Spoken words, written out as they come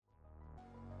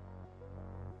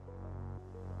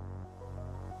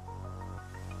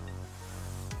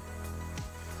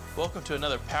Welcome to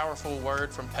another powerful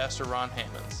word from Pastor Ron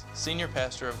Hammonds, Senior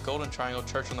Pastor of Golden Triangle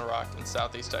Church on the Rock in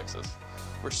Southeast Texas.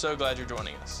 We're so glad you're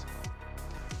joining us.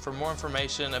 For more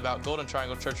information about Golden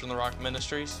Triangle Church on the Rock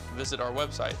Ministries, visit our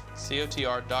website,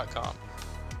 COTR.com.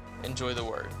 Enjoy the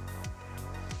word.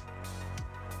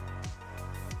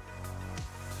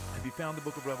 Have you found the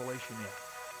book of Revelation yet?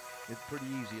 It's pretty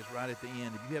easy. It's right at the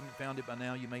end. If you haven't found it by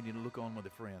now, you may need to look on with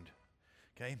a friend.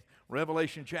 Okay?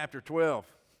 Revelation chapter 12.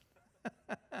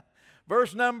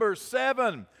 Verse number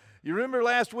 7. You remember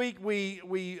last week we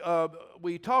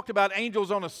talked about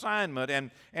angels on assignment,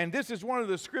 and this is one of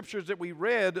the scriptures that we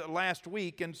read last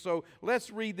week, and so let's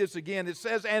read this again. It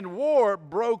says, "And war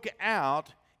broke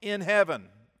out in heaven."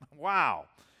 Wow.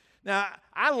 Now,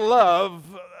 I love,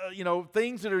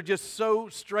 things that are just so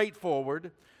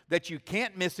straightforward that you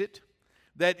can't miss it,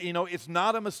 that, it's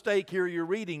not a mistake here you're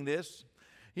reading this.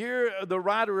 Here, the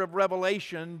writer of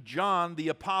Revelation, John, the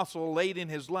apostle, late in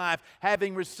his life,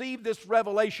 having received this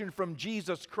revelation from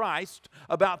Jesus Christ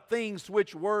about things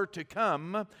which were to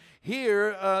come,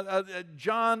 here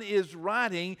John is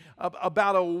writing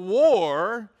about a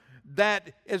war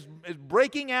that is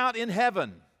breaking out in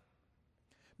heaven.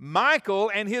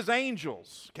 Michael and his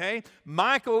angels, okay?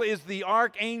 Michael is the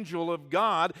archangel of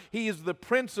God. He is the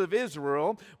Prince of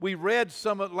Israel. We read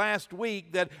some last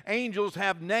week that angels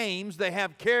have names, they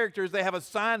have characters, they have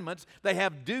assignments, they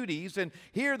have duties. And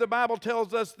here the Bible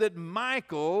tells us that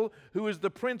Michael, who is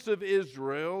the Prince of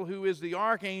Israel, who is the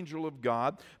archangel of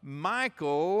God,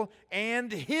 Michael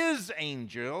and his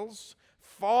angels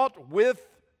fought with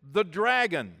the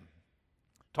dragon.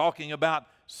 Talking about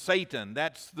Satan,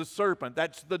 that's the serpent,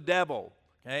 that's the devil,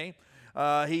 okay?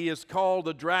 He is called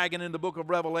the dragon in the book of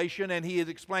Revelation, and he has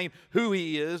explained who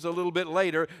he is a little bit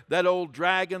later, that old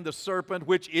dragon, the serpent,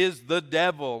 which is the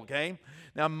devil, okay?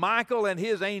 Now, Michael and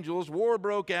his angels, war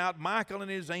broke out. Michael and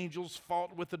his angels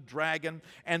fought with the dragon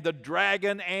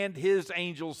and his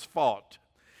angels fought.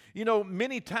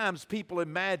 Many times people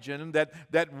imagine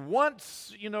that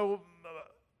once,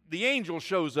 the angel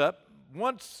shows up,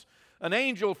 once an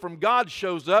angel from God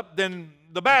shows up, then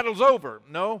the battle's over.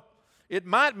 No, it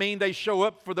might mean they show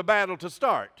up for the battle to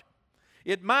start.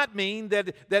 It might mean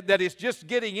that it's just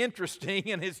getting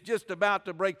interesting and it's just about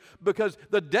to break, because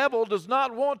the devil does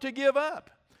not want to give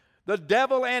up. The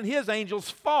devil and his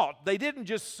angels fought. They didn't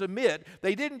just submit.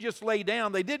 They didn't just lay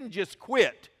down. They didn't just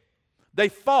quit. They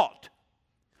fought.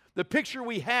 The picture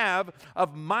we have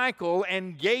of Michael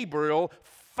and Gabriel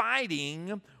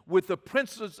fighting with the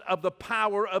princes of the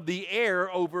power of the air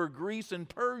over Greece and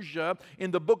Persia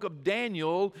in the book of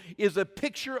Daniel is a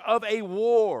picture of a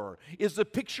war, is a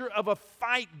picture of a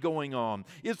fight going on,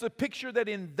 is a picture that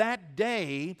in that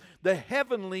day the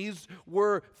heavenlies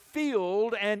were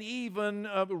filled and even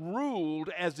ruled,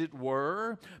 as it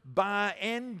were, by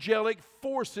angelic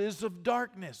forces of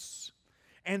darkness.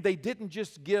 And they didn't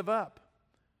just give up.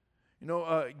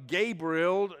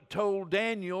 Gabriel told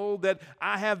Daniel that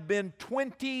I have been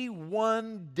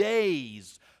 21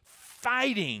 days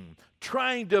fighting,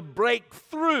 trying to break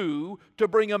through to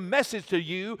bring a message to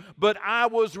you, but I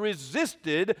was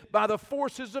resisted by the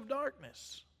forces of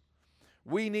darkness.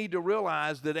 We need to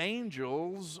realize that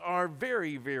angels are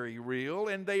very, very real,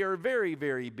 and they are very,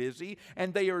 very busy,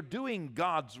 and they are doing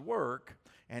God's work.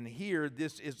 And here,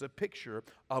 this is a picture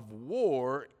of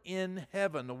war in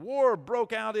heaven. A war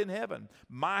broke out in heaven.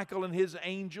 Michael and his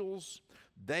angels,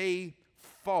 they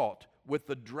fought with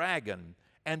the dragon.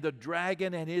 And the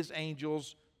dragon and his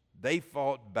angels, they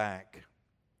fought back.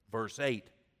 Verse 8.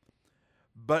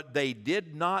 But they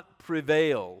did not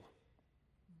prevail,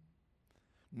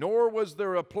 nor was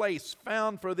there a place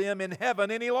found for them in heaven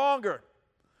any longer.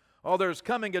 Oh, there's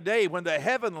coming a day when the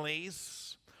heavenlies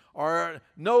are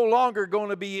no longer going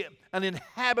to be an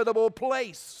inhabitable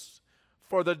place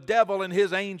for the devil and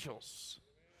his angels.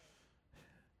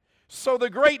 So the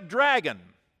great dragon,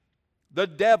 the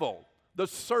devil, the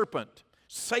serpent,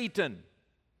 Satan,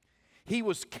 he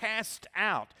was cast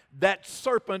out. That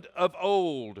serpent of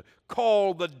old,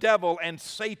 called the devil and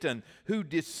Satan, who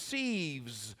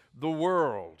deceives the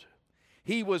world.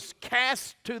 He was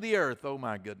cast to the earth. Oh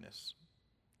my goodness.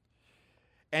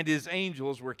 And his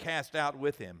angels were cast out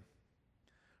with him,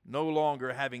 no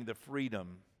longer having the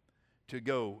freedom to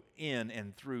go in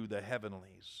and through the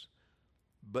heavenlies,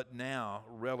 but now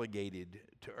relegated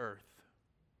to earth.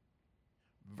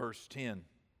 Verse 10.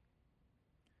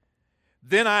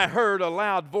 Then I heard a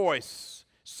loud voice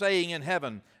saying in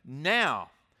heaven,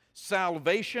 now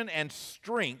salvation and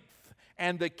strength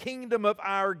and the kingdom of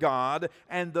our God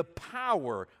and the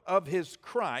power of his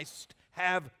Christ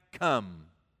have come.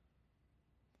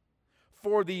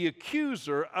 For the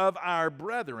accuser of our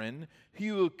brethren,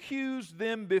 who accused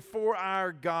them before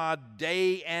our God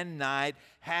day and night,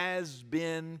 has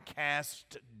been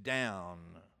cast down.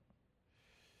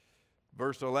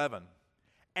 Verse 11.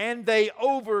 And they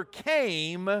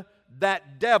overcame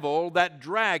that devil, that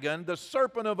dragon, the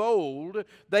serpent of old.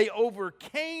 They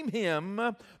overcame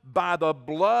him by the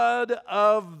blood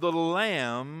of the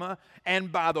Lamb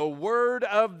and by the word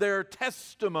of their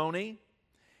testimony,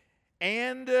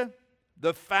 and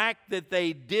the fact that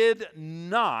they did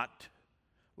not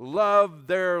love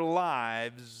their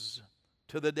lives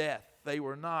to the death. They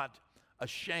were not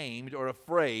ashamed or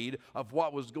afraid of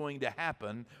what was going to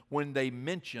happen when they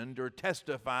mentioned or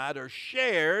testified or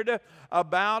shared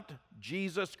about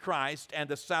Jesus Christ and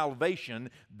the salvation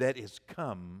that is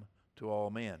come to all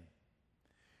men.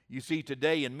 You see,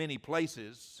 today in many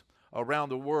places around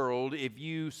the world, if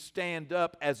you stand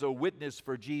up as a witness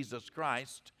for Jesus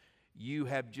Christ, you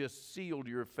have just sealed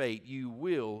your fate. You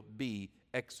will be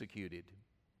executed.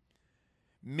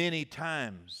 Many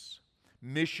times,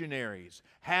 missionaries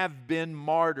have been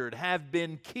martyred, have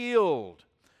been killed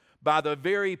by the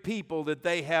very people that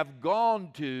they have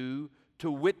gone to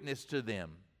witness to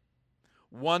them.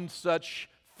 One such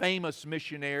famous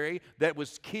missionary that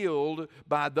was killed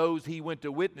by those he went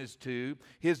to witness to,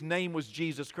 his name was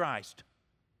Jesus Christ.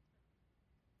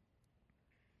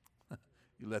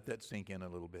 You let that sink in a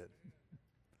little bit.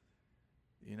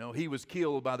 You know, he was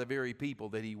killed by the very people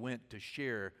that he went to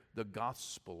share the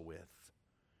gospel with.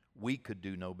 We could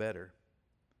do no better.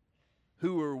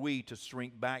 Who are we to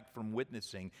shrink back from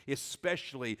witnessing,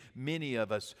 especially many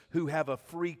of us who have a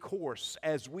free course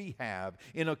as we have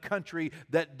in a country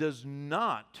that does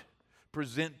not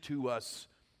present to us,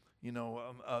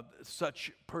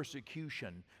 such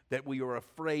persecution that we are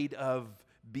afraid of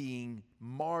being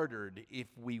martyred if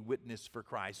we witness for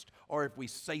Christ, or if we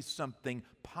say something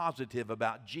positive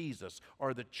about Jesus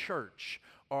or the church,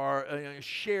 or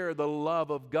share the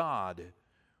love of God.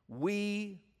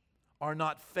 We are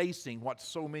not facing what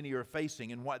so many are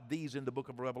facing and what these in the book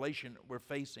of Revelation were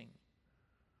facing.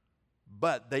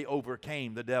 But they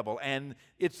overcame the devil, and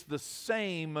it's the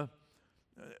same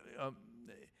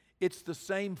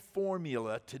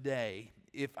formula today,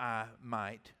 if I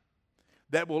might,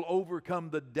 that will overcome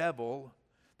the devil,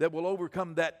 that will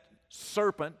overcome that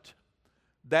serpent,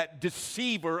 that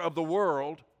deceiver of the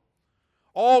world,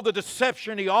 all the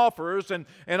deception he offers, and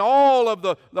all of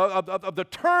the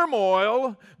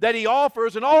turmoil that he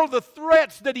offers, and all of the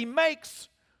threats that he makes.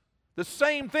 The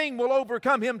same thing will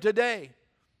overcome him today,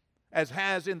 as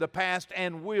has in the past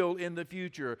and will in the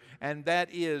future, and that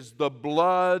is the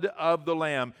blood of the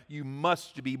Lamb. You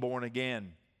must be born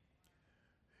again.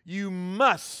 You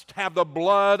must have the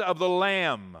blood of the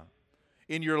Lamb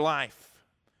in your life.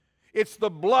 It's the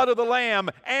blood of the Lamb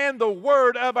and the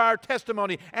word of our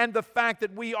testimony, and the fact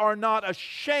that we are not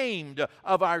ashamed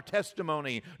of our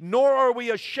testimony, nor are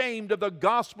we ashamed of the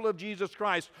gospel of Jesus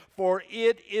Christ, for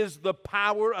it is the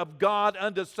power of God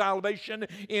unto salvation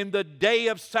in the day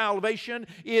of salvation.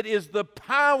 It is the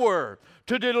power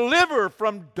to deliver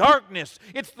from darkness.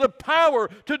 It's the power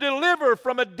to deliver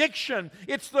from addiction.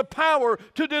 It's the power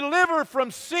to deliver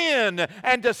from sin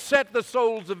and to set the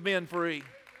souls of men free.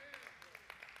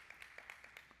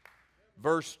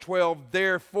 Verse 12,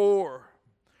 therefore,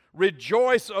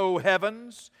 rejoice, O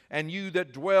heavens, and you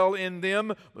that dwell in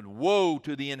them, but woe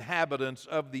to the inhabitants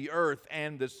of the earth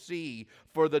and the sea,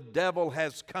 for the devil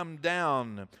has come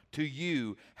down to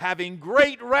you, having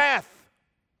great wrath,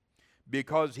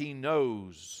 because he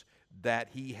knows that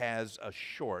he has a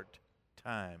short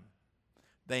time.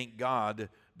 Thank God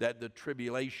that the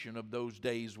tribulation of those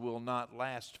days will not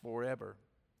last forever.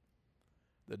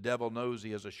 The devil knows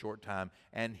he has a short time,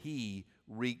 and he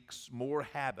wreaks more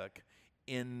havoc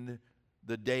in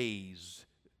the days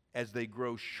as they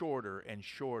grow shorter and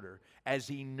shorter, as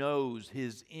he knows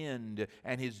his end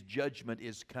and his judgment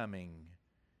is coming.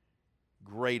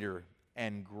 Greater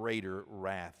and greater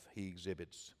wrath he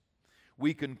exhibits.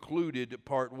 We concluded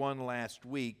part 1 last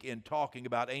week in talking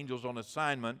about angels on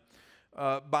assignment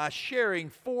by sharing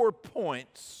 4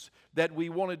 points that we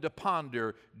wanted to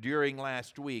ponder during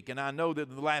last week. And I know that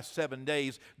in the last 7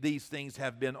 days, these things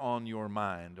have been on your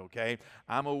mind, okay?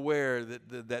 I'm aware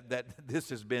that this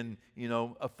has been,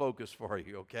 a focus for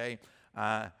you, okay?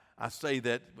 I I say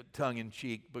that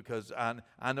tongue-in-cheek because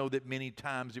I know that many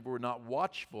times if we're not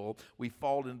watchful, we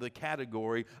fall into the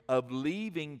category of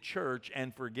leaving church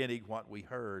and forgetting what we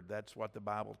heard. That's what the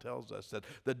Bible tells us, that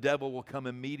the devil will come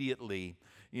immediately,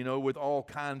 with all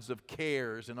kinds of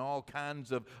cares and all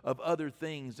kinds of other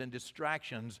things and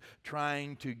distractions,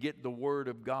 trying to get the Word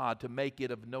of God to make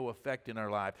it of no effect in our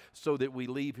life, so that we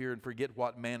leave here and forget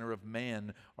what manner of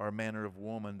man or manner of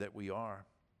woman that we are.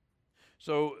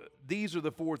 So these are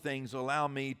the 4 things. Allow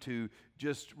me to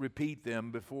just repeat them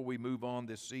before we move on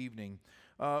this evening.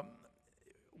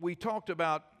 We talked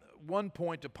about one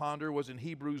point to ponder was in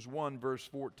Hebrews 1 verse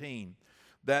 14,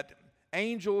 that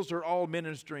angels are all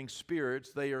ministering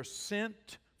spirits. They are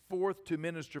sent forth to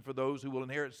minister for those who will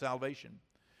inherit salvation.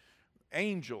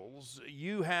 Angels,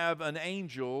 you have an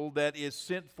angel that is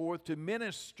sent forth to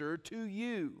minister to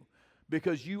you,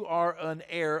 because you are an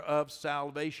heir of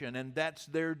salvation, and that's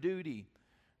their duty.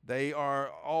 They are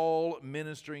all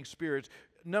ministering spirits.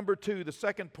 Number 2, the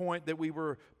second point that we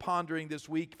were pondering this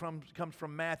week comes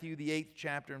from Matthew, the 8th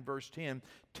chapter and verse 10.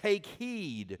 Take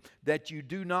heed that you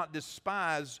do not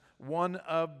despise one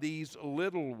of these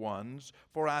little ones,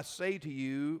 for I say to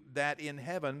you that in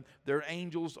heaven their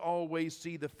angels always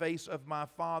see the face of my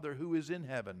Father who is in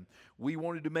heaven. We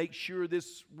wanted to make sure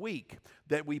this week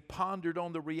that we pondered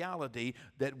on the reality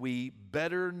that we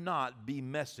better not be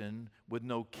messing with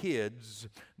no kids,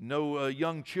 no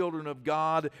young children of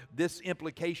God. This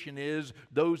implication is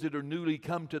those that are newly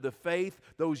come to the faith,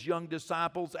 those young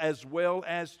disciples as well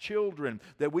as children,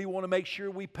 that we want to make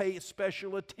sure we pay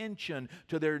special attention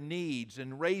to their needs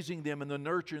and raising them in the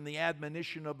nurture and the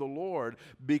admonition of the Lord,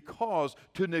 because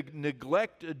to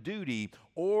neglect a duty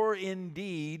or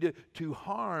indeed to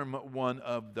harm one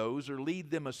of those or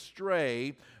lead them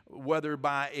astray, whether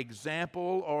by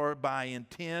example or by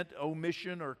intent,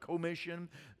 omission or commission,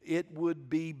 it would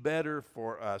be better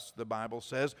for us, the Bible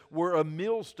says, were a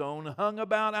millstone hung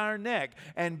about our neck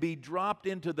and be dropped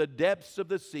into the depths of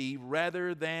the sea,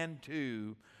 rather than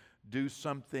to do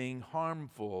something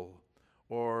harmful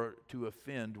or to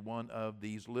offend one of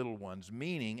these little ones.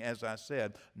 Meaning, as I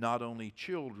said, not only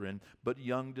children, but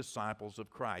young disciples of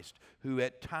Christ, who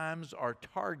at times are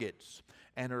targets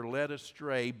and are led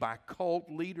astray by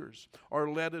cult leaders, or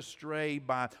led astray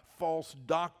by false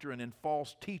doctrine and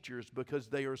false teachers, because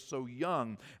they are so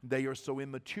young, they are so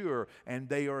immature, and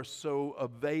they are so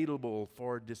available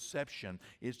for deception.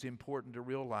 It's important to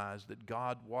realize that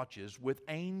God watches with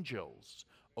angels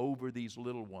over these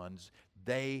little ones.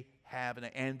 They have,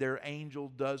 and their angel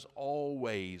does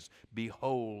always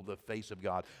behold the face of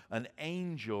God. An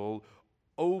angel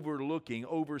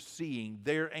overseeing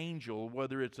their angel,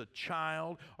 whether it's a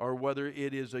child or whether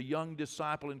it is a young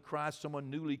disciple in Christ, someone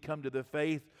newly come to the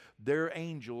faith, their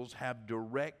angels have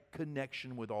direct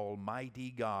connection with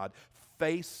Almighty God,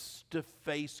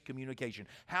 face-to-face communication.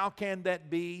 How can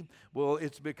that be? Well,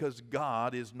 it's because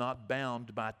God is not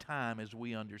bound by time as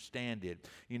we understand it.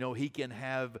 He can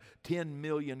have 10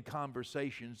 million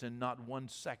conversations and not 1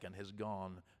 second has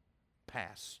gone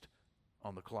past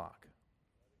on the clock.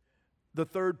 The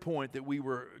third point that we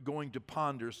were going to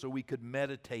ponder so we could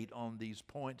meditate on these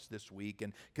points this week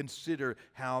and consider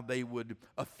how they would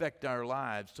affect our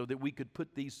lives so that we could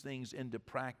put these things into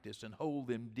practice and hold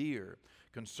them dear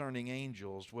concerning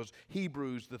angels was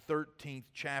Hebrews, the 13th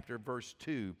chapter, verse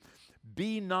 2.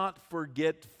 Be not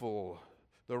forgetful,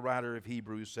 the writer of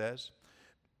Hebrews says.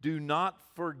 Do not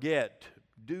forget,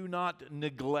 do not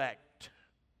neglect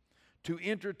to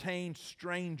entertain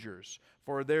strangers,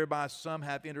 for thereby some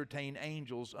have entertained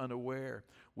angels unaware.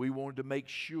 We wanted to make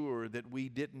sure that we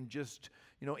didn't just,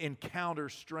 encounter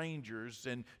strangers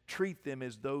and treat them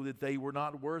as though that they were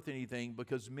not worth anything,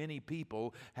 because many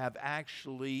people have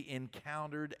actually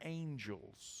encountered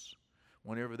angels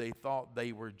whenever they thought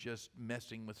they were just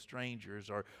messing with strangers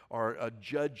or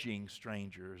judging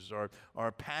strangers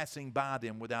or passing by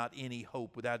them without any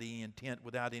hope, without any intent,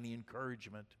 without any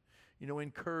encouragement.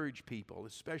 Encourage people,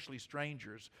 especially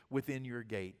strangers within your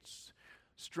gates.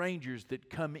 Strangers that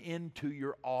come into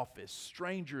your office.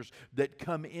 Strangers that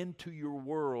come into your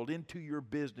world, into your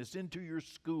business, into your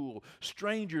school.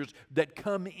 Strangers that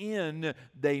come in,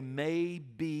 they may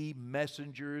be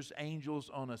messengers, angels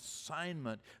on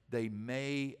assignment. They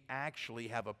may actually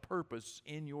have a purpose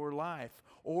in your life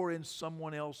or in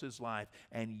someone else's life.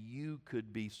 And you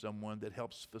could be someone that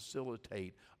helps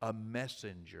facilitate a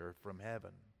messenger from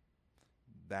heaven.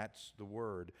 That's the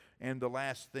word. And the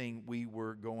last thing we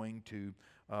were going to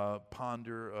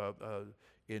ponder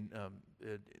in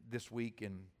this week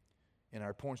in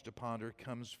our points to ponder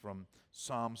comes from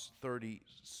Psalms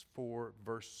 34,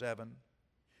 verse 7.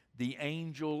 The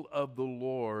angel of the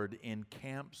Lord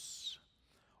encamps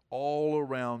all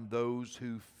around those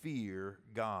who fear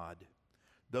God,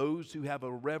 those who have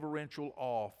a reverential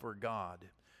awe for God.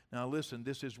 Now listen,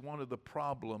 this is one of the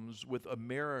problems with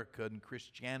American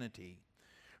Christianity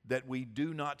that we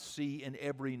do not see in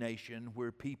every nation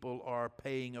where people are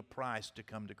paying a price to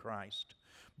come to Christ.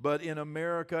 But in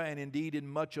America, and indeed in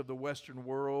much of the Western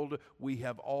world, we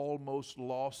have almost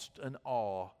lost an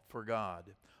awe for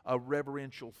God, a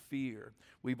reverential fear.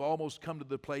 We've almost come to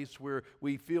the place where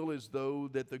we feel as though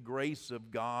that the grace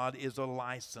of God is a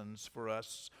license for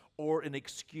us or an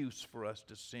excuse for us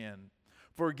to sin.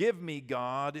 Forgive me,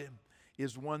 God,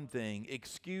 is one thing.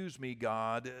 Excuse me,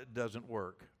 God, doesn't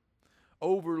work.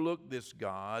 Overlook this,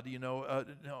 God. No,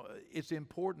 it's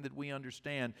important that we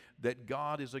understand that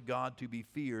God is a God to be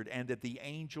feared, and that the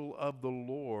angel of the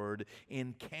Lord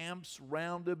encamps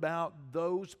round about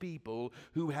those people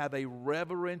who have a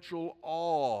reverential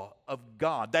awe of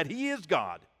God, that He is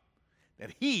God.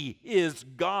 That He is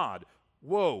God.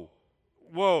 Whoa,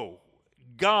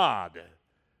 God.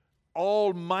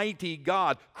 Almighty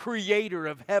God, creator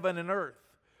of heaven and earth.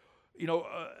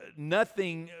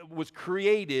 Nothing was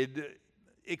created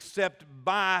except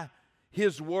by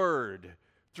His Word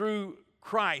through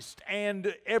Christ,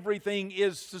 and everything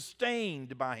is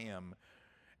sustained by Him.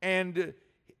 And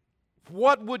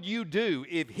what would you do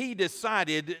if He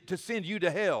decided to send you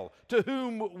to hell? To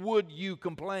whom would you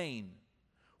complain?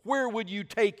 Where would you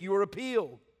take your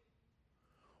appeal?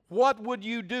 What would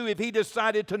you do if He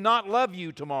decided to not love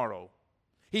you tomorrow?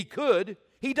 He could.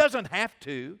 He doesn't have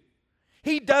to.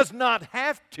 He does not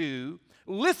have to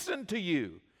listen to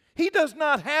you. He does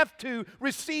not have to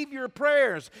receive your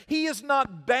prayers. He is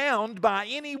not bound by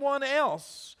anyone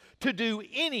else to do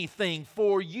anything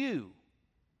for you.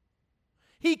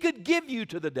 He could give you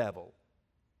to the devil.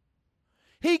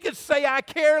 He could say, I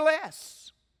care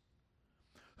less.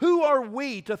 Who are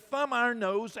we to thumb our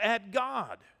nose at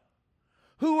God?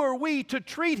 Who are we to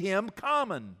treat Him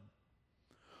common?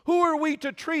 Who are we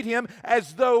to treat Him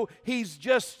as though He's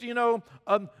just,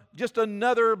 just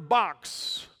another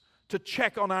box to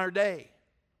check on our day,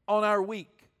 on our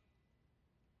week?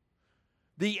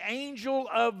 The angel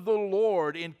of the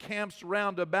Lord encamps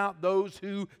round about those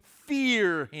who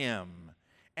fear Him,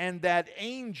 and that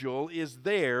angel is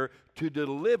there to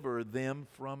deliver them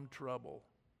from trouble.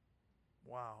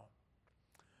 Wow.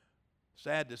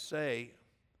 Sad to say,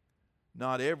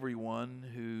 not everyone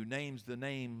who names the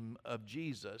name of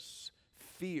Jesus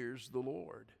fears the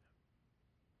Lord.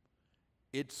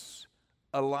 It's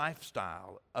a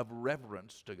lifestyle of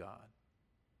reverence to God.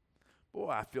 Boy,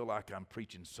 I feel like I'm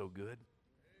preaching so good.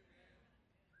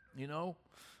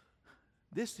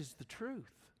 This is the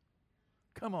truth.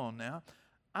 Come on now.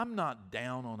 I'm not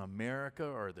down on America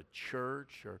or the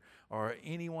church or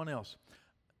anyone else.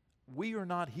 We are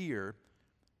not here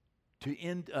to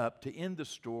end the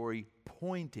story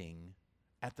pointing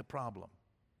at the problem.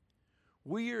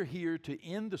 We are here to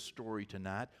end the story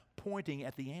tonight pointing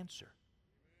at the answer.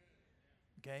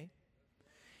 Okay?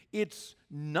 It's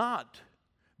not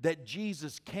that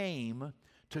Jesus came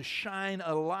to shine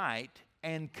a light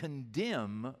and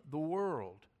condemn the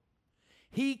world.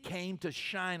 He came to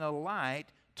shine a light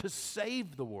to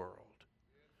save the world.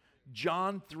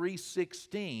 John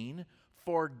 3:16,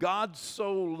 for God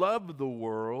so loved the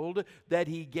world that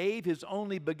He gave His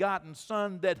only begotten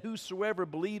Son, that whosoever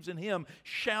believes in Him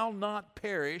shall not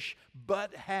perish,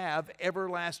 but have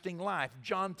everlasting life.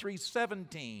 John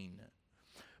 3:17.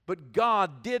 But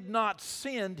God did not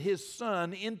send His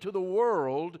Son into the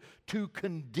world to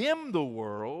condemn the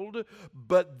world,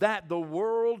 but that the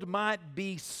world might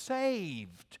be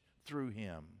saved through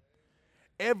Him.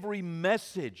 Every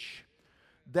message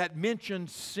that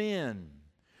mentions sin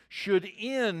should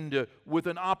end with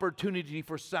an opportunity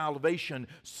for salvation,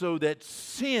 so that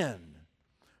sin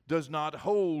does not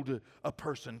hold a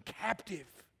person captive.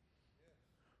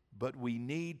 But we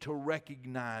need to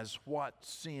recognize what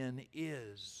sin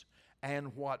is,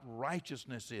 and what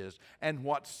righteousness is, and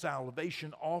what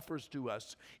salvation offers to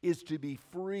us is to be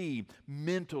free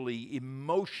mentally,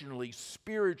 emotionally,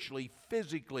 spiritually,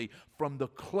 physically from the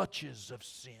clutches of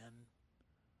sin.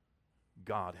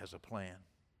 God has a plan.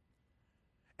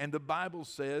 And the Bible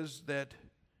says that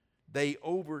they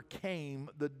overcame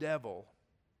the devil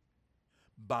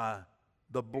by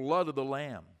the blood of the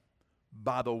Lamb,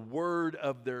 by the word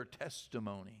of their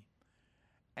testimony,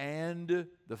 and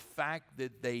the fact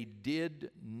that they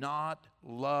did not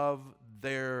love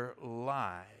their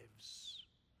lives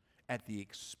at the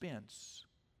expense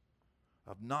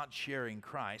of not sharing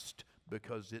Christ,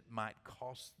 because it might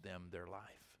cost them their life.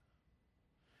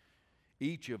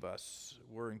 Each of us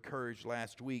were encouraged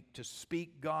last week to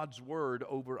speak God's word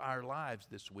over our lives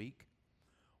this week.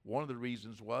 One of the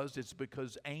reasons was it's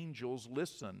because angels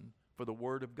listen for the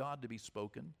word of God to be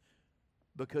spoken,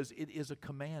 because it is a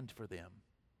command for them.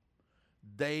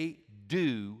 They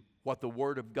do what the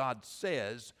word of God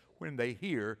says when they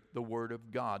hear the word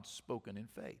of God spoken in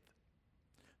faith.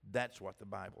 That's what the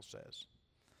Bible says.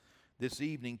 This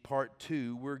evening, part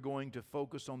 2, we're going to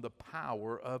focus on the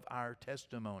power of our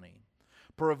testimony.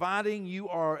 Providing you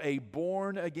are a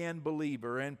born-again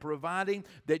believer, and providing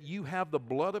that you have the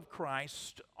blood of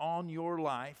Christ on your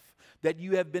life, that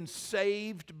you have been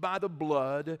saved by the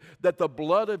blood, that the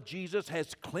blood of Jesus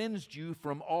has cleansed you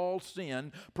from all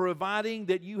sin, providing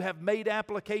that you have made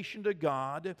application to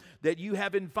God, that you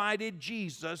have invited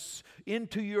Jesus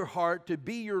into your heart to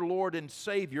be your Lord and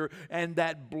Savior, and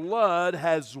that blood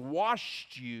has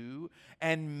washed you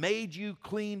and made you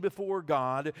clean before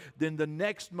God, then the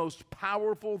next most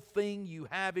powerful thing you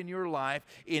have in your life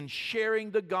in sharing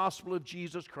the gospel of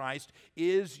Jesus Christ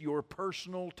is your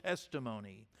personal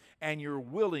testimony and your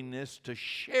willingness to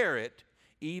share it,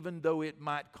 even though it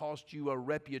might cost you a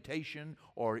reputation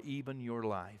or even your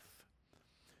life.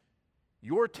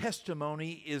 Your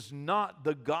testimony is not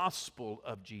the gospel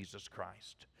of Jesus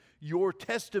Christ. Your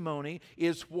testimony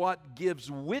is what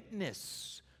gives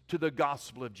witness to the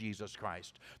gospel of Jesus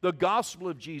Christ. The gospel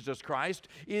of Jesus Christ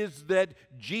is that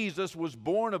Jesus was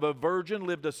born of a virgin,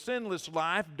 lived a sinless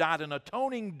life, died an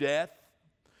atoning death.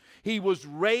 He was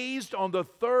raised on the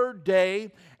third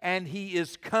day, and He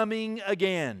is coming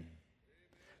again.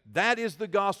 That is the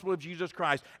gospel of Jesus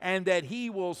Christ, and that He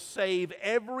will save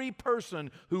every person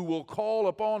who will call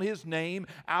upon His name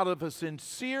out of a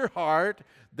sincere heart.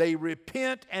 They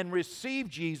repent and receive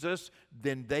Jesus,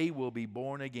 then they will be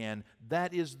born again.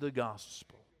 That is the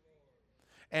gospel.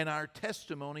 And our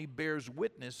testimony bears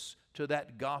witness to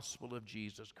that gospel of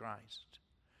Jesus Christ.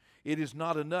 It is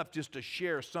not enough just to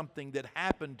share something that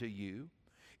happened to you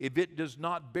if it does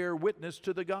not bear witness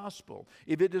to the gospel,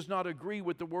 if it does not agree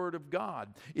with the Word of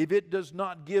God, if it does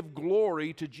not give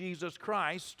glory to Jesus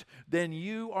Christ, then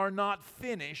you are not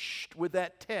finished with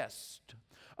that test.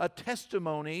 A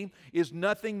testimony is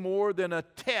nothing more than a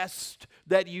test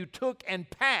that you took and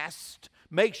passed.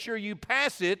 Make sure you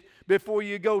pass it before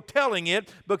you go telling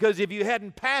it, because if you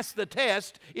hadn't passed the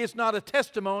test, it's not a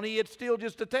testimony, it's still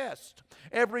just a test.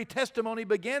 Every testimony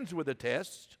begins with a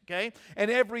test, okay? And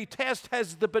every test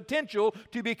has the potential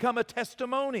to become a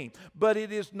testimony. But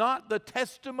it is not the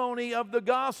testimony of the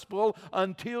gospel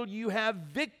until you have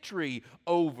victory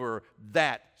over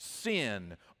that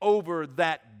sin, over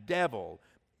that devil.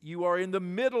 You are in the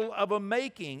middle of a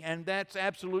making, and that's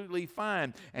absolutely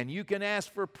fine. And you can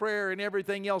ask for prayer and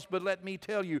everything else, but let me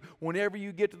tell you, whenever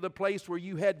you get to the place where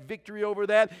you had victory over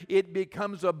that, it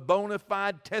becomes a bona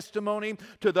fide testimony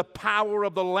to the power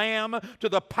of the Lamb, to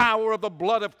the power of the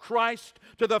blood of Christ,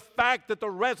 to the fact that the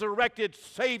resurrected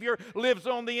Savior lives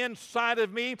on the inside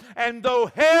of me. And though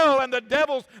hell and the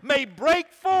devils may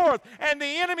break forth and the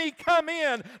enemy come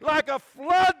in like a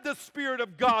flood, the Spirit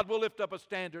of God will lift up a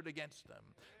standard against them.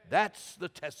 That's the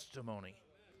testimony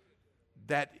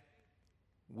that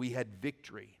we had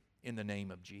victory in the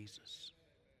name of Jesus.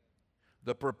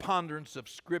 The preponderance of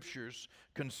scriptures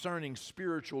concerning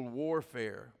spiritual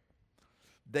warfare,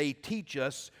 they teach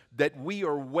us that we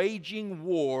are waging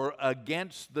war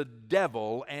against the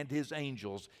devil and his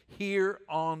angels here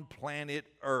on planet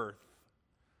Earth.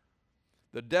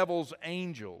 The devil's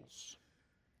angels,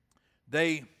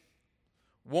 they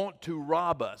want to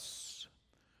rob us.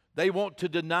 They want to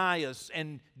deny us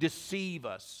and deceive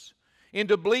us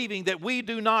into believing that we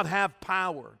do not have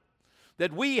power,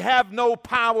 that we have no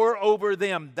power over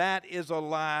them. That is a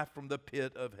lie from the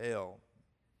pit of hell.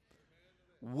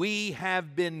 We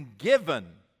have been given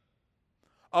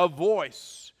a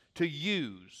voice to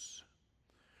use.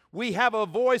 We have a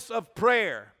voice of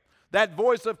prayer. That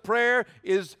voice of prayer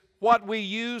is what we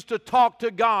use to talk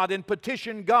to God and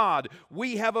petition God.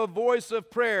 We have a voice of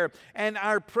prayer, and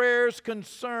our prayers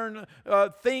concern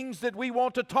things that we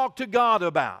want to talk to God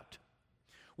about.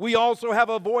 We also have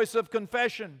a voice of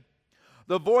confession.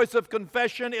 The voice of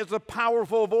confession is a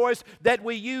powerful voice that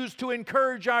we use to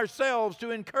encourage ourselves,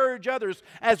 to encourage others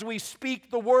as we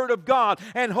speak the Word of God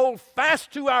and hold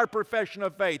fast to our profession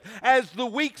of faith. As the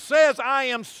weak says, I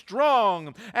am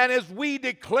strong. And as we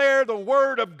declare the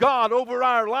Word of God over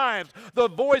our lives, the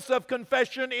voice of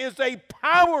confession is a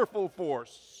powerful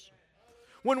force.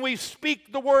 When we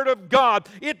speak the Word of God,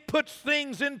 it puts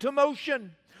things into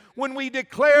motion. when we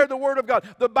declare the Word of God.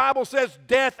 The Bible says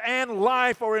death and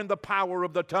life are in the power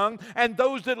of the tongue, and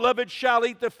those that love it shall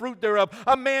eat the fruit thereof.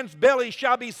 A man's belly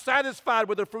shall be satisfied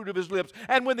with the fruit of his lips,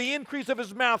 and with the increase of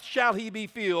his mouth shall he be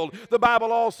filled. The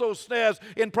Bible also says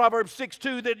in Proverbs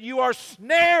 6:2 that you are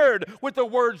snared with the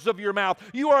words of your mouth.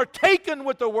 You are taken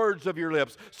with the words of your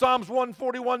lips. Psalms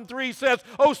 141:3 says,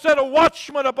 "O set a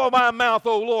watchman upon my mouth,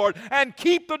 O Lord, and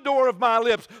keep the door of my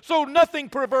lips, so nothing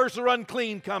perverse or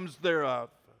unclean comes thereof."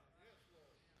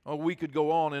 Oh, we could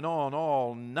go on and on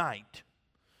all night.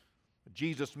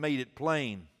 Jesus made it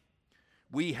plain.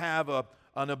 We have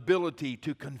an ability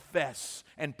to confess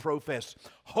and profess.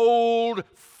 Hold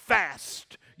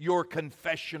fast your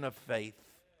confession of faith.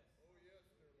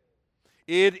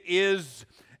 It is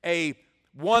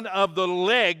one of the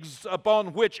legs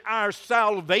upon which our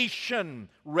salvation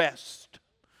rests.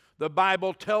 The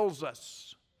Bible tells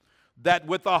us that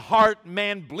with the heart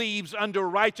man believes unto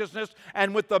righteousness,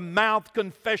 and with the mouth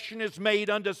confession is made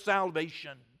unto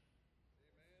salvation.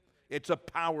 It's a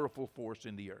powerful force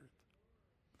in the earth.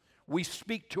 We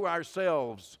speak to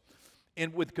ourselves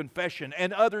with confession,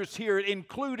 and others hear it,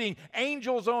 including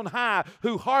angels on high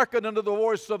who hearken unto the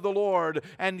voice of the Lord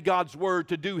and God's word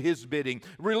to do His bidding.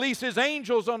 Release His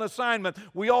angels on assignment.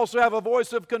 We also have a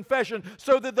voice of confession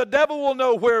so that the devil will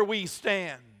know where we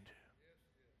stand.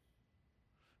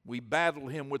 We battle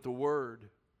him with the word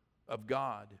of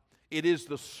God. It is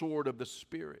the sword of the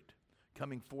Spirit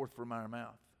coming forth from our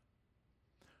mouth.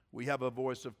 We have a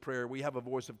voice of prayer, we have a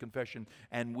voice of confession,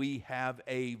 and we have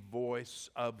a voice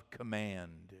of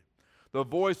command. The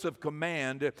voice of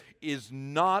command is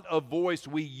not a voice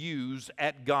we use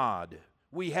at God.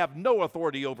 We have no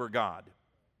authority over God.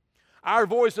 Our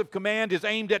voice of command is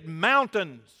aimed at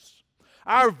mountains.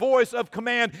 Our voice of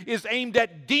command is aimed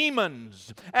at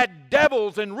demons, at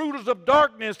devils and rulers of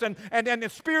darkness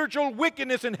and spiritual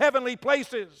wickedness in heavenly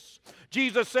places.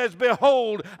 Jesus says,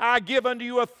 "Behold, I give unto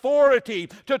you authority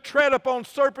to tread upon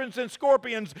serpents and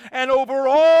scorpions and over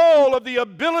all of the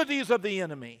abilities of the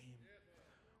enemy."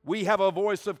 We have a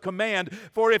voice of command.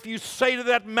 For if you say to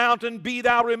that mountain, "Be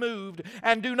thou removed,"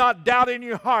 and do not doubt in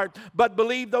your heart, but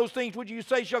believe those things which you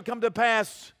say shall come to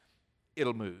pass,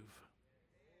 it'll move.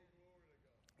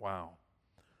 Wow.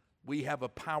 We have a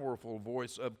powerful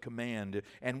voice of command,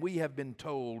 and we have been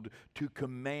told to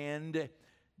command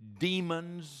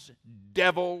demons,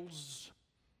 devils,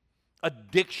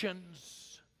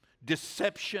 addictions,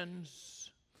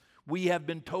 deceptions. We have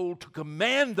been told to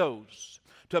command those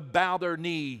to bow their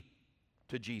knee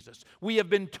to Jesus. We have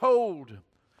been told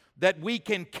that we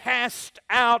can cast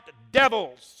out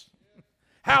devils.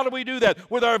 How do we do that?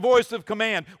 With our voice of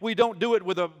command. We don't do it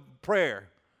with a prayer.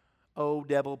 "Oh,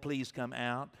 devil, please come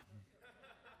out.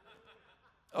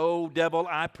 Oh, devil,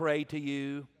 I pray to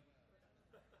you."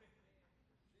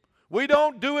 We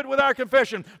don't do it with our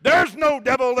confession. "There's no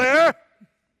devil there."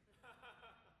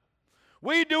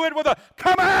 We do it with a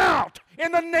 "Come out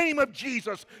in the name of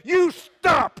Jesus. You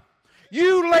stop.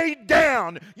 You lay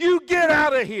down. You get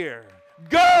out of here.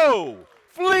 Go.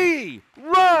 Flee.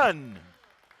 Run.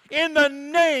 In the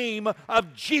name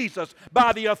of Jesus,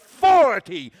 by the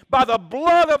authority, by the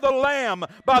blood of the Lamb,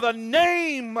 by the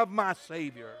name of my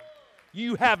Savior.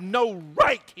 You have no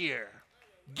right here.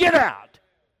 Get out.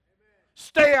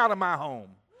 Stay out of my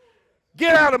home.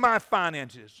 Get out of my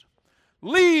finances.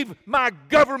 Leave my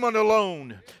government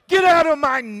alone. Get out of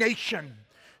my nation.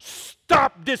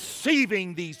 Stop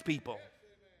deceiving these people.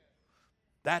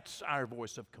 That's our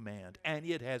voice of command, and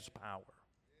it has power.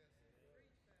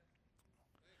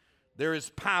 There is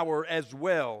power as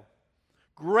well,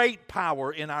 great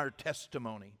power in our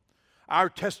testimony. Our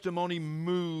testimony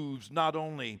moves not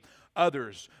only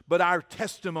others, but our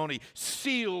testimony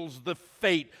seals the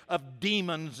fate of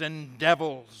demons and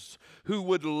devils who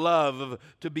would love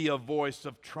to be a voice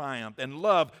of triumph and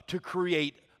love to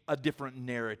create a different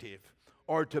narrative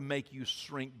or to make you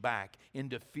shrink back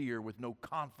into fear with no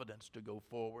confidence to go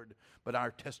forward. But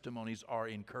our testimonies are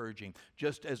encouraging,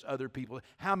 just as other people.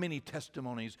 How many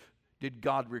testimonies did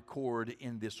God record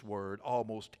in this word?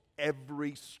 Almost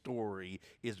every story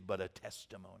is but a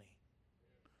testimony.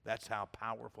 That's how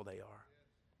powerful they are.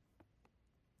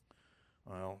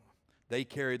 Well, they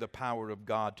carry the power of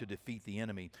God to defeat the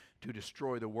enemy, to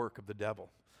destroy the work of the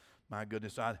devil. My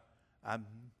goodness,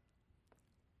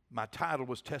 my title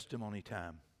was Testimony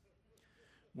Time.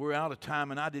 We're out of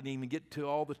time, and I didn't even get to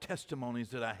all the testimonies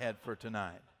that I had for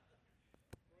tonight.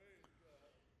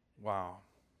 Wow.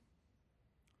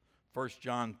 1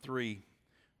 John 3,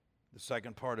 the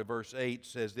second part of verse 8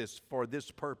 says this: "For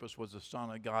this purpose was the Son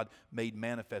of God made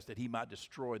manifest, that He might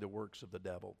destroy the works of the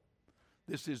devil."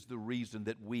 This is the reason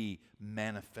that we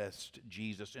manifest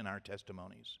Jesus in our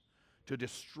testimonies, to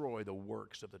destroy the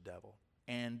works of the devil.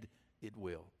 And it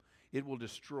will. It will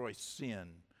destroy sin,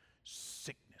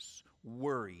 sickness,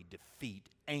 worry, defeat,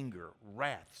 anger,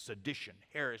 wrath, sedition,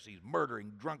 heresies,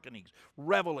 murdering, drunkenness,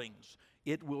 revelings.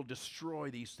 It will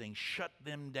destroy these things, shut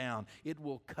them down. It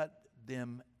will cut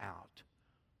them out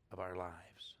of our lives.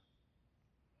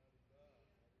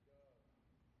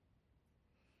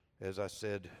 As I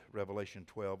said, Revelation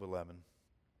 12:11.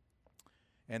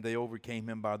 And they overcame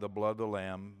him by the blood of the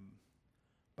Lamb,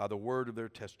 by the word of their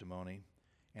testimony,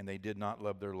 and they did not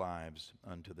love their lives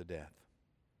unto the death.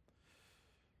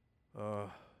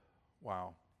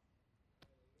 Wow.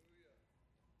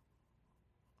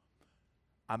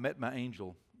 I met my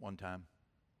angel one time,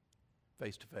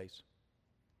 face to face.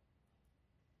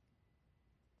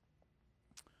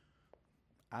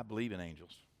 I believe in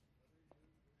angels.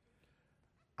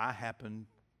 I happen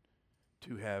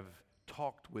to have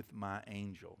talked with my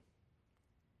angel.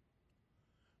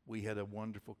 We had a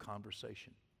wonderful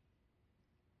conversation.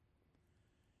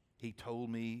 He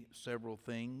told me several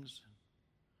things,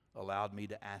 allowed me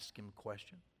to ask him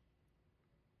questions.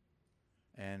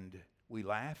 And we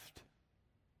laughed.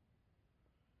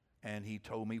 And he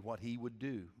told me what he would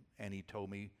do. And he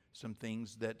told me some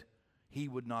things that he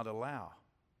would not allow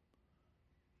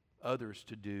others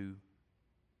to do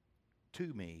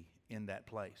to me in that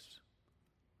place.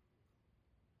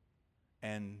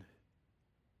 And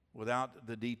without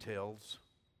the details,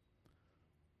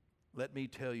 let me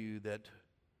tell you that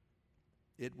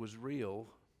it was real,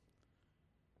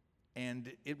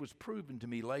 and it was proven to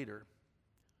me later.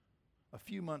 A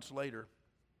few months later,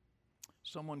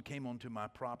 someone came onto my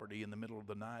property in the middle of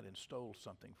the night and stole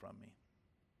something from me.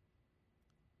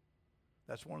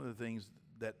 That's one of the things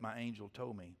that my angel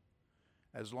told me.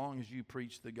 As long as you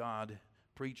preach God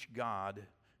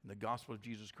and the gospel of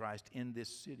Jesus Christ in this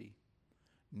city,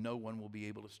 no one will be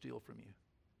able to steal from you.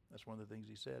 That's one of the things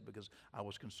he said, because I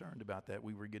was concerned about that.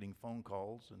 We were getting phone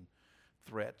calls and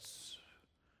threats,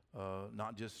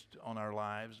 not just on our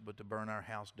lives, but to burn our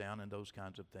house down and those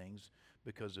kinds of things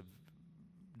because of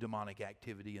demonic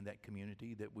activity in that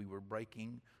community that we were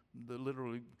breaking,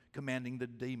 literally commanding the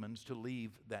demons to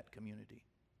leave that community.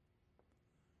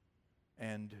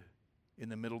 And in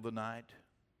the middle of the night,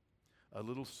 a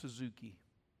little Suzuki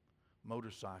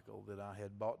motorcycle that I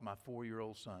had bought my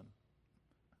 4-year-old son.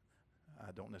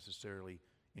 I don't necessarily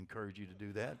encourage you to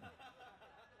do that.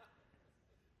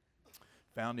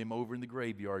 Found him over in the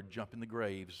graveyard, jumping the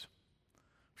graves.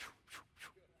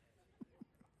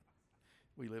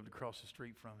 We lived across the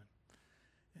street from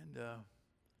it. And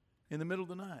in the middle of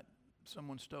the night,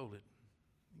 someone stole it.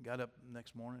 Got up the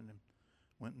next morning and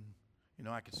went and,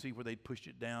 I could see where they'd pushed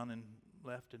it down and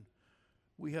left. And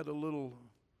we had a little,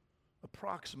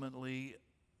 approximately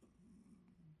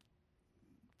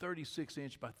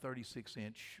 36-inch by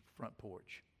 36-inch front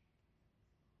porch.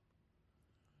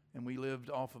 And we lived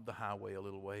off of the highway a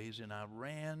little ways, and I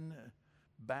ran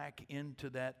back into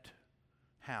that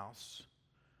house,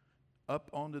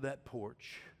 up onto that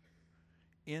porch,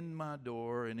 in my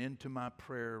door and into my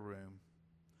prayer room.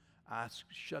 I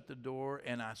shut the door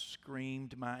and I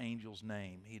screamed my angel's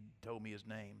name. He told me his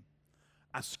name.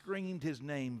 I screamed his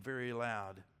name very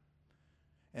loud.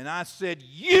 And I said,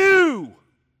 You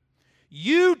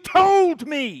told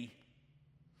me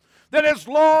that as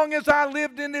long as I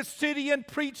lived in this city and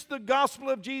preached the gospel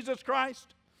of Jesus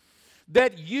Christ,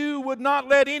 that you would not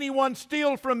let anyone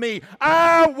steal from me.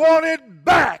 I want it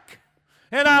back.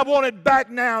 And I want it back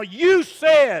now. You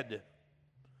said.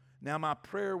 Now, my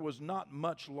prayer was not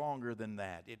much longer than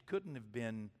that. It couldn't have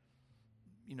been,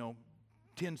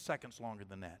 10 seconds longer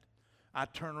than that. I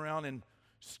turned around and,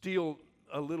 still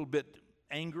a little bit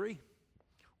angry,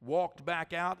 walked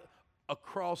back out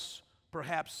across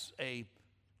perhaps a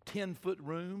 10-foot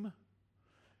room,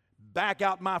 back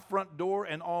out my front door,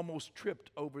 and almost tripped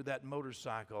over that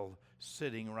motorcycle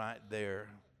sitting right there.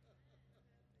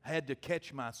 I had to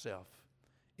catch myself.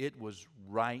 It was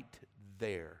right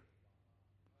there.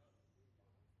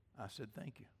 I said,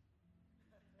 thank you.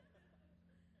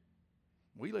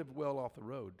 We lived well off the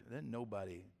road. Then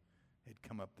nobody had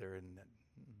come up there. And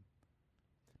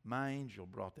my angel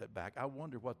brought that back. I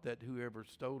wonder what whoever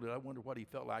stole it, I wonder what he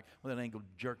felt like when that angel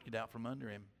jerked it out from under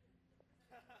him.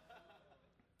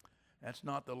 That's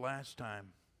not the last time.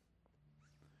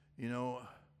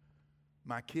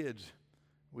 My kids,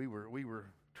 we were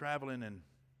traveling and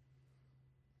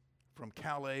from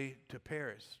Calais to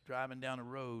Paris, driving down a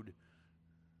road.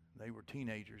 They were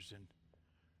teenagers,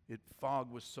 and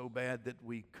fog was so bad that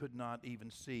we could not even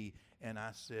see. And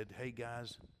I said, hey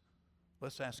guys,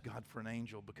 Let's ask God for an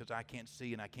angel, because I can't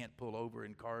see and I can't pull over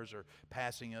and cars are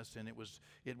passing us, and it was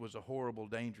a horrible,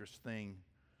 dangerous thing.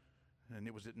 And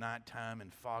it was at nighttime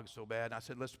and fog so bad. And I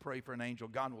said, let's pray for an angel.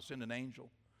 God will send an angel.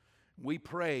 We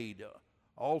prayed,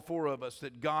 all four of us,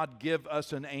 that God give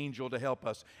us an angel to help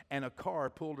us. And a car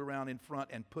pulled around in front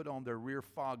and put on their rear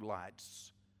fog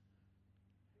lights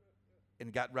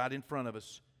and got right in front of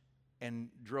us and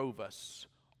drove us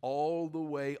all the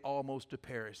way almost to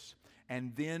Paris.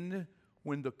 And then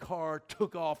when the car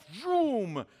took off,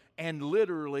 zoom, and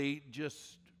literally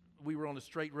just, we were on a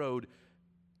straight road,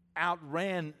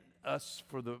 outran us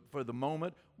for the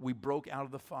moment. We broke out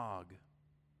of the fog,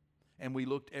 and we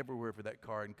looked everywhere for that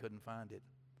car and couldn't find it.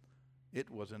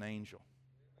 It was an angel.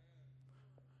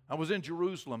 I was in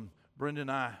Jerusalem, Brenda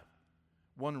and I,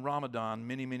 one Ramadan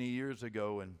many, many years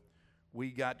ago, and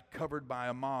we got covered by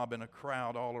a mob and a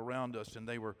crowd all around us, and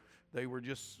they were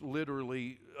just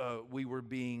literally, we were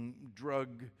being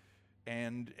drugged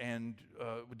and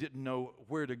didn't know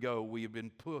where to go. We had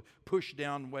been pushed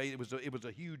down way. It was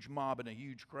a huge mob and a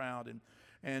huge crowd,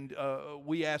 and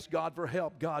we asked God for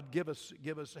help. God, give us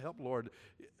help, Lord.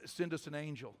 Send us an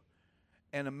angel.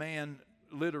 And a man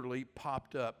literally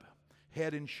popped up,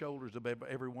 head and shoulders above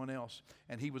everyone else,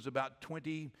 and he was about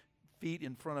 20 feet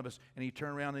in front of us, and he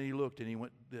turned around and he looked, and he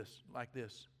went like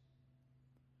this.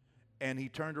 And he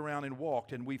turned around and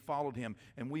walked, and we followed him,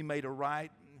 and we made a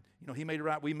right. You know, he made a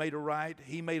right, we made a right,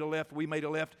 he made a left, we made a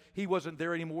left. He wasn't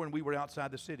there anymore, and we were outside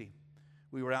the city.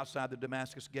 We were outside the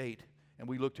Damascus gate, and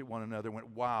we looked at one another and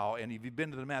went, wow. And if you've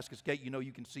been to the Damascus gate, you know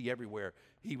you can see everywhere.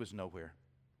 He was nowhere.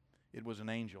 It was an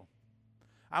angel.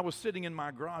 I was sitting in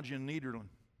my garage in Nederland.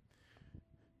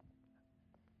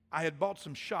 I had bought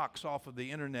some shocks off of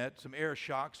the internet, some air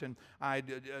shocks, and I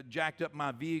jacked up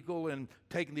my vehicle and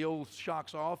taken the old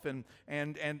shocks off, and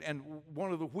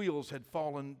one of the wheels had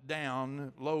fallen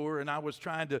down lower, and I was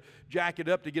trying to jack it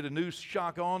up to get a new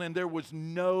shock on, and there was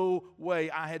no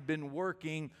way. I had been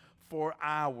working for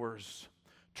hours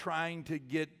trying to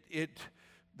get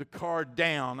the car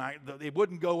down. It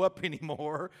wouldn't go up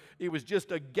anymore. It was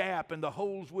just a gap, and the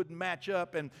holes wouldn't match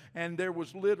up, and there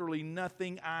was literally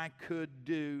nothing I could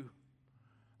do.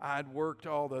 I'd worked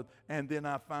and then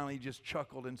I finally just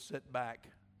chuckled and sat back.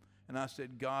 And I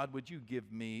said, God, would you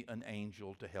give me an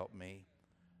angel to help me?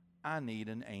 I need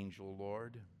an angel,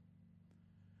 Lord.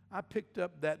 I picked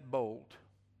up that bolt,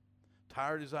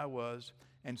 tired as I was,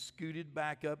 and scooted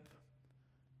back up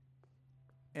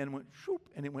and went shoop,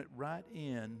 and it went right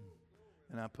in,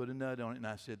 and I put a nut on it, and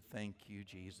I said, thank you,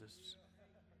 Jesus.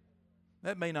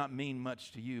 That may not mean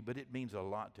much to you, but it means a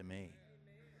lot to me.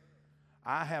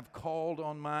 I have called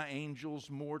on my angels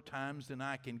more times than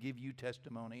I can give you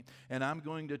testimony, and I'm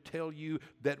going to tell you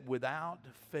that without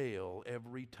fail,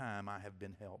 every time I have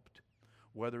been helped,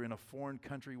 whether in a foreign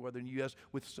country, whether in the U.S.,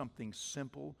 with something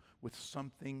simple, with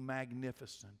something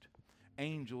magnificent.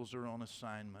 Angels are on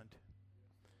assignment.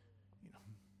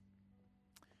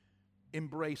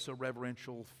 Embrace a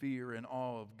reverential fear and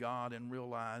awe of God, and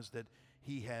realize that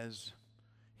He has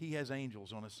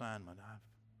angels on assignment.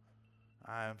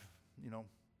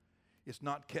 It's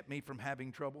not kept me from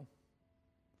having trouble,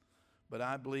 but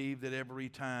I believe that every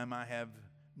time I have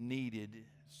needed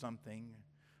something,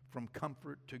 from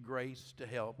comfort to grace to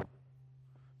help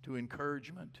to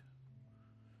encouragement,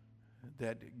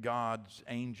 that God's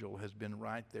angel has been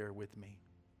right there with me.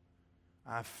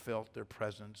 I've felt their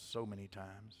presence so many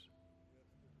times.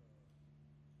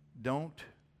 Don't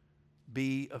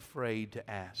be afraid to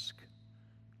ask.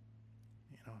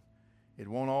 It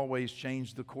won't always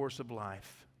change the course of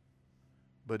life,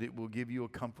 but it will give you a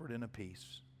comfort and a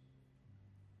peace.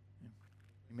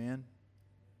 Amen.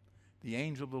 The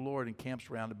angel of the Lord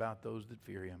encamps round about those that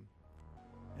fear Him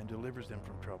and delivers them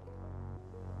from trouble.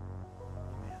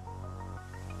 Amen.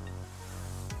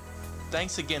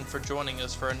 Thanks again for joining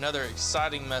us for another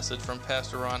exciting message from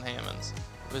Pastor Ron Hammonds.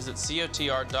 Visit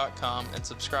COTR.com and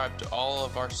subscribe to all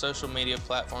of our social media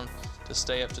platforms to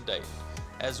stay up to date.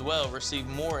 As well, receive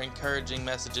more encouraging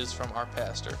messages from our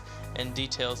pastor and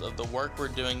details of the work we're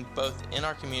doing both in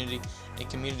our community and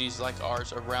communities like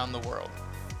ours around the world.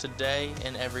 Today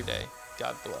and every day,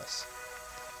 God bless.